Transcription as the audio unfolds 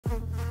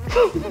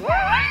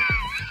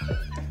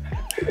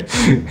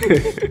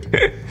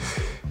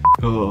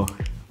Oh.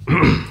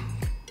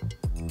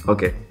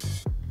 Okay.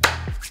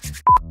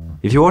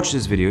 If you watch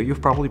this video,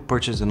 you've probably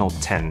purchased the Note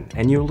 10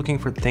 and you're looking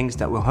for things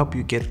that will help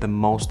you get the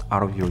most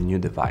out of your new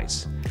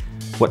device.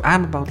 What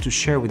I'm about to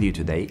share with you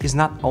today is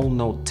not all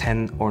Note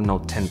 10 or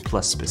Note 10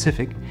 Plus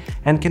specific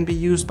and can be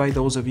used by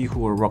those of you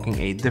who are rocking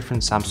a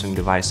different Samsung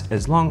device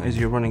as long as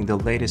you're running the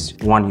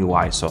latest One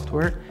UI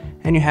software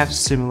and you have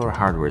similar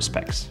hardware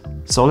specs.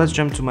 So let's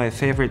jump to my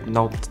favorite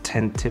Note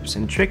 10 tips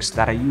and tricks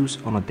that I use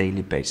on a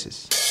daily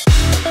basis.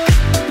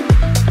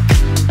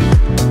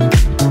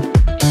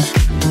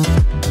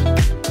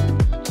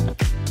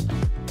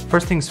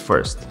 First things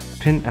first,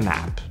 pin an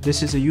app.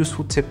 This is a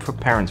useful tip for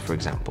parents, for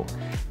example.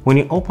 When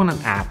you open an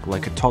app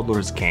like a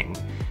toddler's game,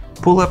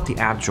 pull up the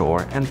app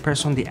drawer and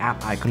press on the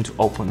app icon to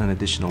open an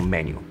additional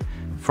menu.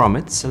 From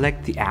it,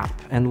 select the app,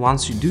 and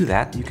once you do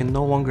that, you can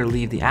no longer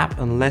leave the app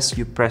unless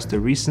you press the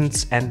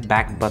recents and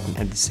back button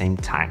at the same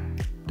time.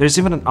 There's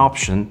even an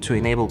option to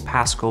enable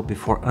passcode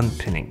before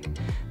unpinning.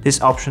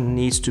 This option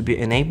needs to be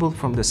enabled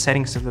from the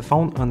settings of the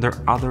phone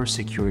under Other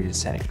Security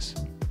Settings.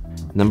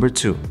 Number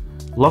 2.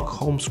 Lock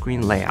home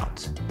screen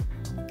layout.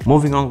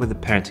 Moving on with the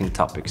parenting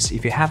topics,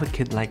 if you have a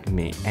kid like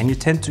me and you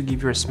tend to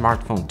give your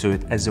smartphone to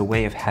it as a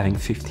way of having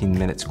 15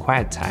 minutes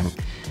quiet time,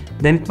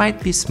 then it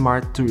might be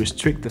smart to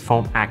restrict the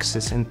phone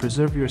access and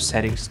preserve your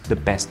settings the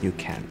best you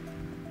can.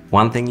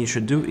 One thing you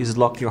should do is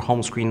lock your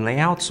home screen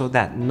layout so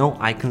that no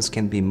icons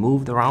can be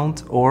moved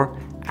around or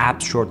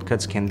app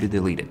shortcuts can be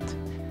deleted.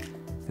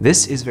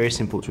 This is very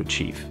simple to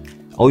achieve.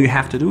 All you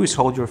have to do is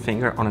hold your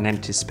finger on an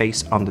empty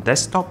space on the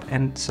desktop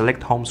and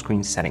select home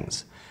screen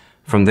settings.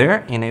 From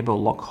there,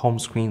 enable lock home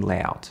screen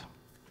layout.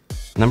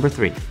 Number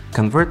 3.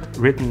 Convert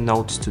written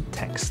notes to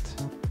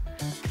text.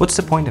 What's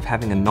the point of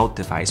having a note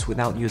device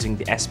without using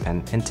the S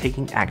Pen and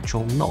taking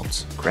actual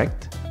notes,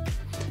 correct?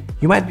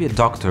 You might be a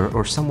doctor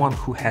or someone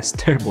who has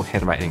terrible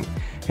handwriting,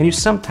 and you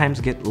sometimes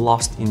get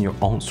lost in your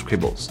own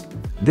scribbles.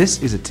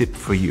 This is a tip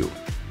for you.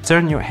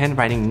 Turn your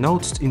handwriting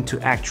notes into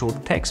actual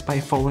text by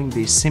following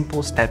these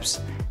simple steps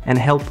and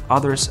help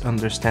others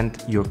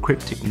understand your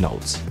cryptic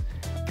notes.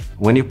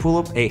 When you pull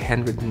up a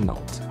handwritten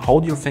note,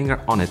 hold your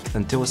finger on it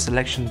until a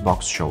selection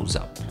box shows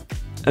up.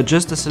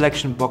 Adjust the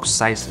selection box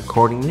size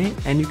accordingly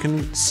and you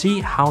can see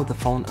how the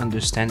phone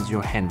understands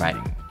your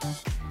handwriting.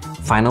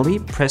 Finally,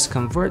 press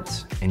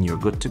convert and you're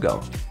good to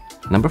go.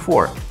 Number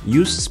 4.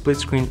 Use split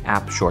screen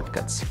app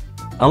shortcuts.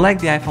 Unlike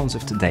the iPhones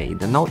of today,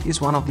 the Note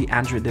is one of the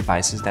Android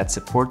devices that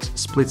supports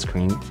split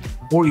screen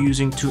or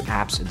using two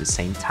apps at the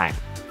same time.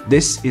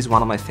 This is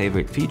one of my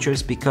favorite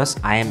features because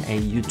I am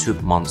a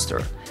YouTube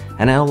monster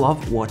and I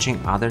love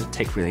watching other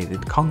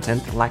tech-related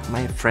content like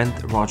my friend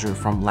Roger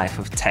from Life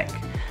of Tech,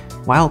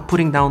 while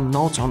putting down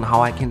notes on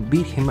how I can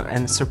beat him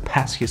and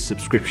surpass his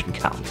subscription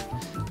count.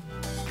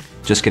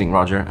 Just kidding,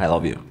 Roger, I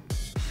love you.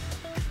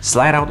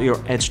 Slide out your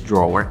Edge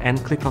drawer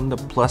and click on the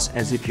plus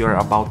as if you're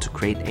about to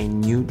create a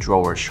new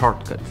drawer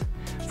shortcut.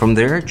 From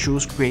there,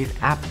 choose Create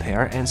App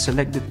Pair and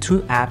select the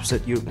two apps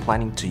that you're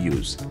planning to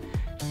use.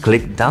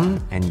 Click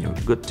Done and you're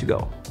good to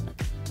go.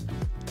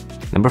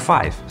 Number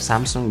 5.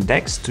 Samsung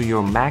DeX to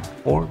your Mac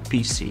or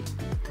PC.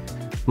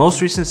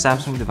 Most recent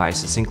Samsung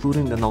devices,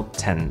 including the Note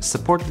 10,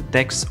 support the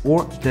DeX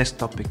or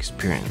desktop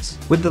experience.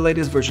 With the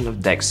latest version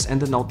of DeX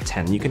and the Note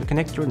 10, you can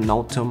connect your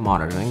Note to a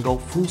monitor and go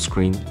full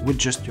screen with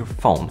just your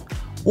phone,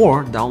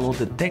 or download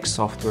the DeX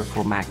software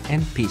for Mac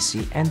and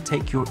PC and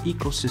take your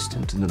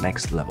ecosystem to the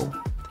next level.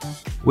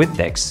 With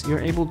DeX, you're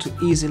able to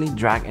easily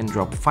drag and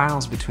drop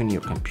files between your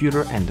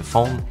computer and the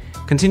phone,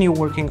 continue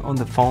working on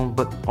the phone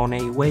but on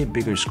a way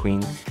bigger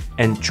screen,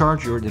 and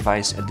charge your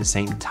device at the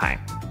same time.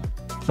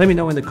 Let me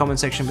know in the comment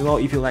section below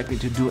if you'd like me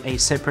to do a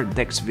separate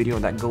DeX video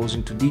that goes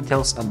into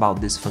details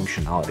about this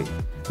functionality.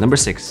 Number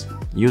 6.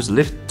 Use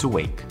Lift to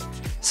Wake.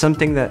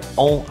 Something that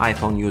all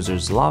iPhone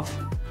users love: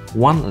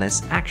 one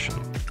less action.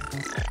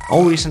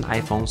 All recent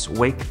iPhones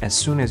wake as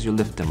soon as you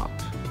lift them up,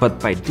 but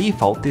by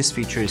default this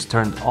feature is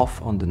turned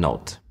off on the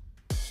Note.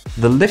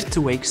 The Lift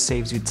to Wake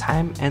saves you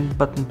time and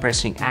button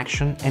pressing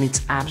action, and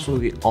it's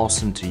absolutely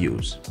awesome to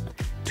use.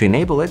 To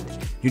enable it,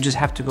 you just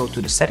have to go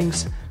to the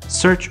settings,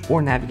 search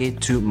or navigate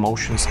to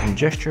Motions and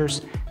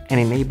Gestures and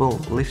enable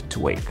Lift to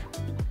Wake.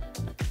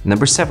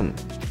 Number 7.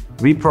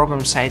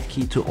 Reprogram Side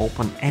Key to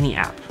open any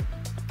app.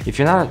 If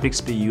you're not a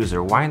Bixby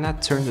user, why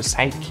not turn the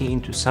side key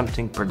into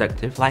something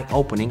productive like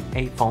opening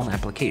a phone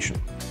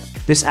application?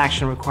 This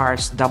action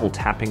requires double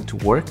tapping to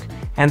work,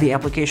 and the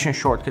application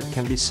shortcut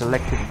can be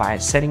selected via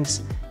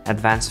Settings,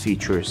 Advanced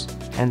Features,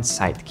 and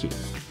Side Key.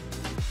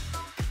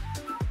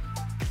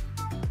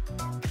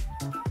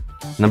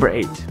 Number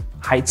 8.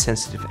 Hide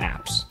sensitive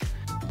apps.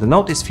 The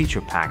Note is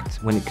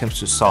feature-packed when it comes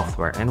to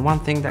software, and one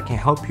thing that can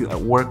help you at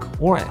work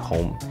or at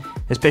home,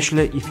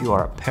 especially if you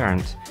are a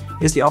parent,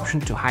 is the option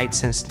to hide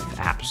sensitive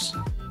apps.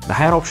 The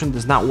hide option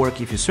does not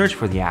work if you search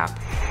for the app,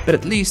 but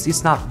at least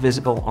it's not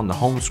visible on the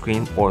home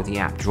screen or the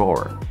app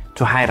drawer. To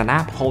To hide an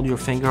app, hold your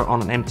finger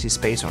on an empty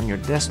space on your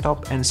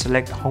desktop and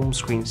select Home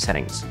Screen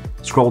Settings.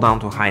 Scroll down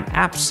to Hide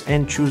Apps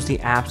and choose the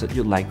apps that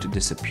you'd like to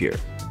disappear.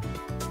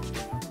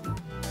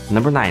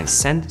 Number 9.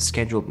 Send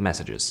scheduled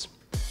messages.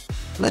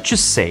 Let's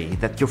just say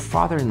that your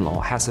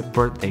father-in-law has a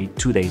birthday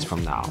 2 days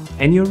from now,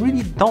 and you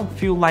really don't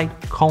feel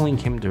like calling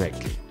him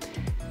directly.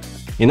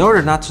 In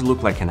order not to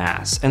look like an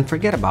ass and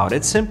forget about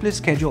it, simply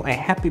schedule a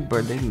happy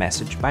birthday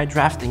message by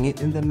drafting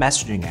it in the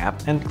messaging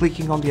app and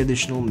clicking on the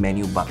additional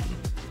menu button.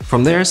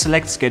 From there,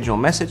 select Schedule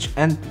Message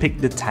and pick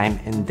the time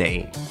and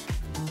day.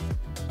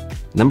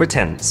 Number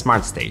 10.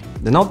 Smart State.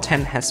 The Note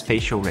 10 has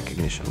facial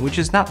recognition, which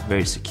is not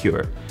very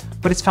secure,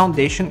 but its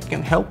foundation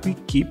can help you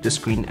keep the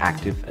screen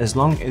active as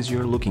long as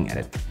you're looking at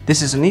it.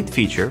 This is a neat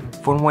feature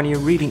for when you're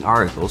reading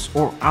articles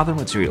or other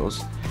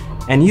materials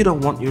and you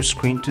don't want your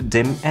screen to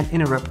dim and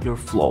interrupt your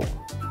flow.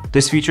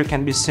 This feature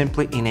can be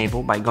simply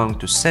enabled by going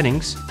to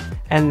Settings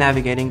and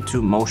navigating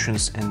to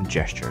Motions and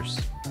Gestures.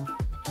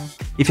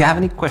 If you have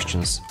any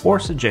questions or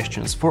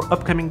suggestions for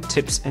upcoming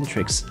tips and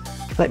tricks,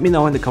 let me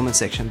know in the comment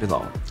section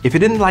below. If you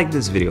didn't like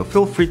this video,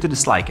 feel free to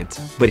dislike it,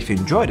 but if you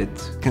enjoyed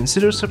it,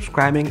 consider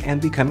subscribing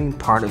and becoming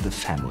part of the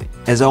family.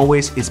 As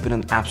always, it's been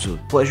an absolute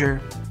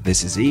pleasure.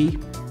 This is E,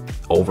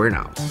 over and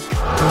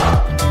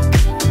out.